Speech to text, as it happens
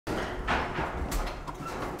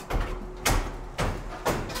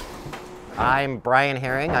I'm Brian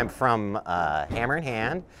Herring. I'm from Hammer in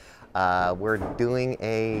Hand. We're doing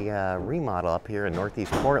a remodel up here in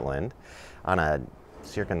Northeast Portland on a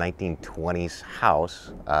circa 1920s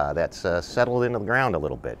house that's settled into the ground a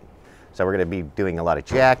little bit. So we're going to be doing a lot of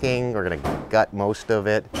jacking. We're going to gut most of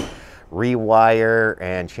it, rewire,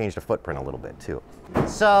 and change the footprint a little bit too.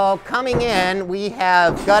 So coming in, we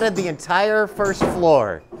have gutted the entire first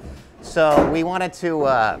floor. So we wanted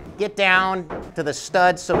to get down to the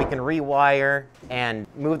studs so we can rewire and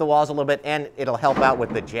move the walls a little bit, and it'll help out with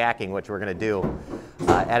the jacking, which we're going to do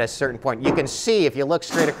at a certain point. You can see, if you look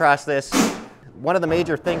straight across this, one of the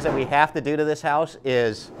major things that we have to do to this house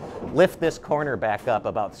is lift this corner back up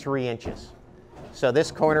about 3 inches. So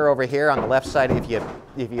this corner over here on the left side, if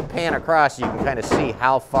you pan across, you can kind of see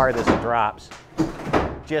how far this drops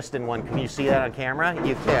just in one. Can you see that on camera?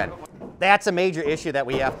 You can. That's a major issue that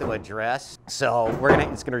we have to address. So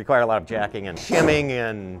it's going to require a lot of jacking and shimming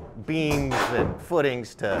and beams and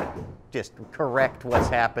footings to just correct what's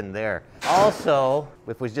happened there. Also,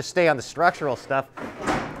 if we just stay on the structural stuff,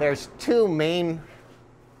 there's 2 main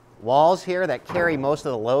walls here that carry most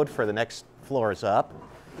of the load for the next floors up.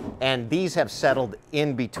 And these have settled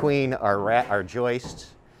in between our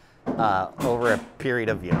joists over a period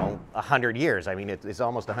of, 100 years. I mean, it's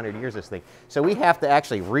almost 100 years, this thing. So we have to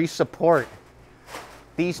actually re-support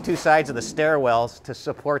these 2 sides of the stairwells to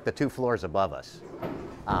support the 2 floors above us.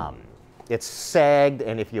 It's sagged,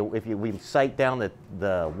 and if we sight down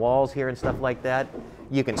the walls here and stuff like that,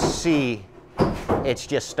 you can see it's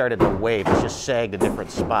just started to wave. It's just sagged in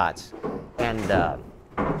different spots. And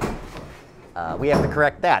we have to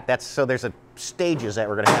correct that. So there's stages that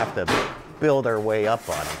we're going to have to build our way up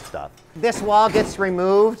on and stuff. This wall gets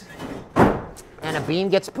removed and a beam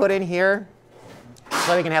gets put in here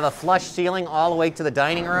so we can have a flush ceiling all the way to the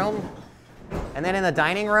dining room. And then in the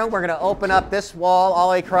dining room, we're going to open up this wall all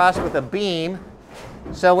the way across with a beam.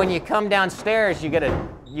 So when you come downstairs, you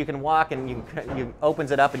can walk and you opens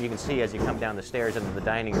it up and you can see as you come down the stairs into the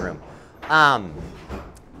dining room.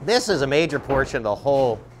 This is a major portion of the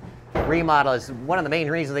whole remodel. Is one of the main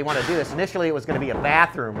reasons they want to do this. Initially, it was going to be a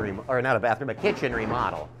bathroom, or not a bathroom, a kitchen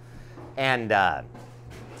remodel. And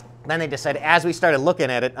then they decided, as we started looking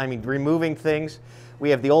at it, removing things, we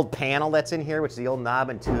have the old panel that's in here, which is the old knob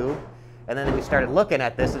and tube. And then we started looking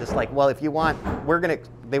at this, and it's like, well, if you want,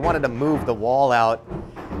 they wanted to move the wall out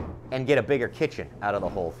and get a bigger kitchen out of the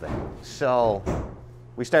whole thing. So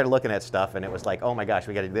we started looking at stuff, and it was like, oh my gosh,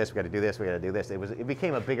 we got to do this, we got to do this, we got to do this. It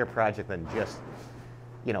became a bigger project than just,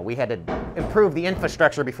 we had to improve the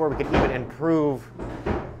infrastructure before we could even improve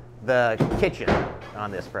the kitchen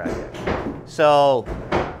on this project. So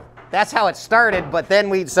that's how it started, but then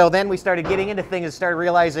we started getting into things and started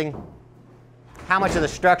realizing how much of the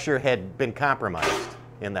structure had been compromised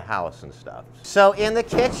in the house and stuff. So in the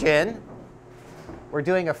kitchen, we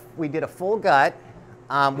did a full gut.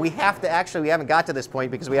 We haven't got to this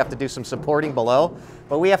point because we have to do some supporting below,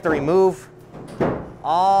 but we have to remove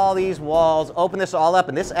all these walls, open this all up,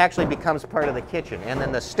 and this actually becomes part of the kitchen. And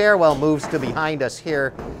then the stairwell moves to behind us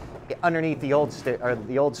here underneath the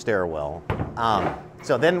old stairwell.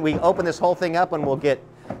 So then we open this whole thing up and we'll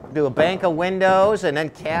do a bank of windows and then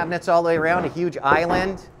cabinets all the way around, a huge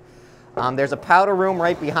island. There's a powder room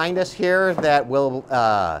right behind us here that will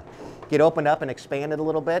get opened up and expanded a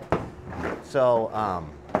little bit. So,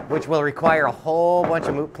 which will require a whole bunch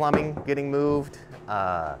of plumbing getting moved.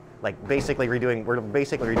 We're basically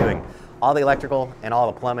redoing all the electrical and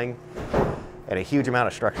all the plumbing and a huge amount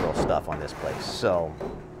of structural stuff on this place. So,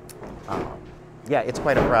 yeah, it's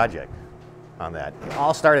quite a project on that. It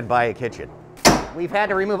all started by a kitchen. We've had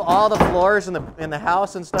to remove all the floors in the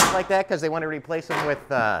house and stuff like that because they want to replace them with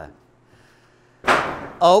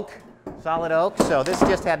oak, solid oak. So this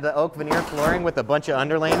just had the oak veneer flooring with a bunch of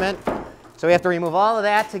underlayment. So we have to remove all of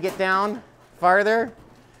that to get down farther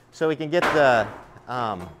so we can get the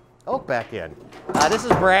oak back in. This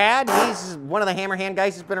is Brad. He's one of the Hammer Hand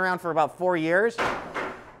guys. He's been around for about 4 years.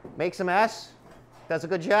 Makes a mess, does a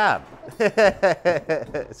good job.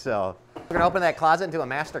 So we're going to open that closet into a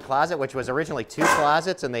master closet, which was originally 2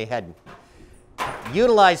 closets, and they had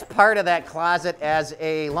utilized part of that closet as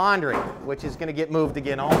a laundry, which is going to get moved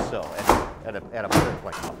again also at a certain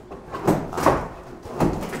point.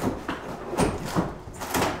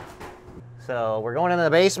 So we're going into the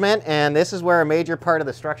basement, and this is where a major part of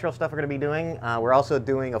the structural stuff we're going to be doing. We're also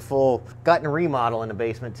doing a full gut and remodel in the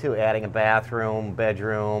basement too, adding a bathroom,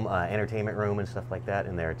 bedroom, entertainment room, and stuff like that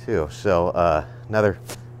in there too. So another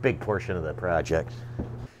big portion of the project.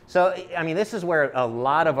 So, this is where a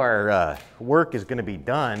lot of our work is going to be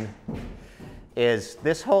done, is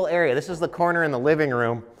this whole area. This is the corner in the living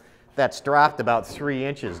room that's dropped about 3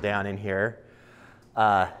 inches down in here.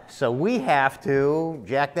 So we have to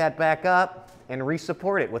jack that back up and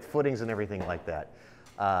re-support it with footings and everything like that.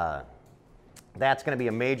 That's going to be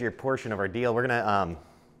a major portion of our deal. We're going to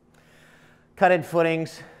cut in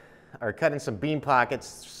footings, or cut in some beam pockets,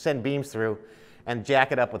 send beams through, and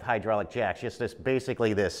jack it up with hydraulic jacks. Just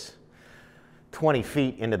basically this 20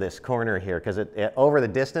 feet into this corner here, because over the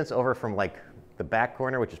distance, over from like the back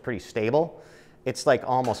corner, which is pretty stable, it's like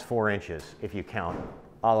almost 4 inches if you count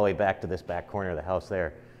all the way back to this back corner of the house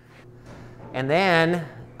there. And then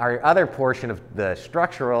our other portion of the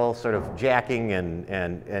structural sort of jacking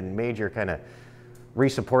and major kind of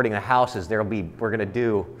re-supporting the house is we're going to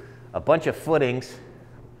do a bunch of footings,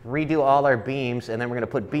 redo all our beams, and then we're going to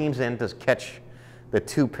put beams in to catch the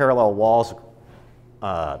 2 parallel walls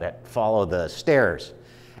that follow the stairs.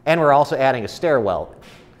 And we're also adding a stairwell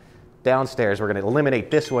downstairs. We're going to eliminate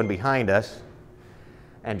this one behind us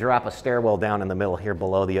and drop a stairwell down in the middle here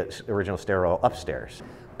below the original stairwell upstairs.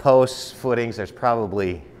 Posts, footings, there's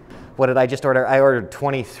probably, what did I just order? I ordered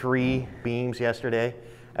 23 beams yesterday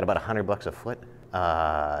at about $100 a foot.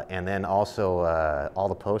 And then also all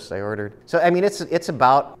the posts I ordered. So I mean, it's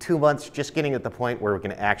about 2 months just getting at the point where we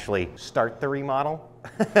can actually start the remodel.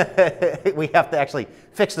 We have to actually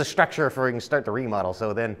fix the structure before we can start the remodel.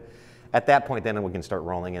 So then at that point, then we can start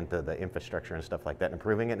rolling into the infrastructure and stuff like that, and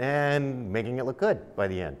improving it and making it look good by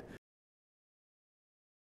the end.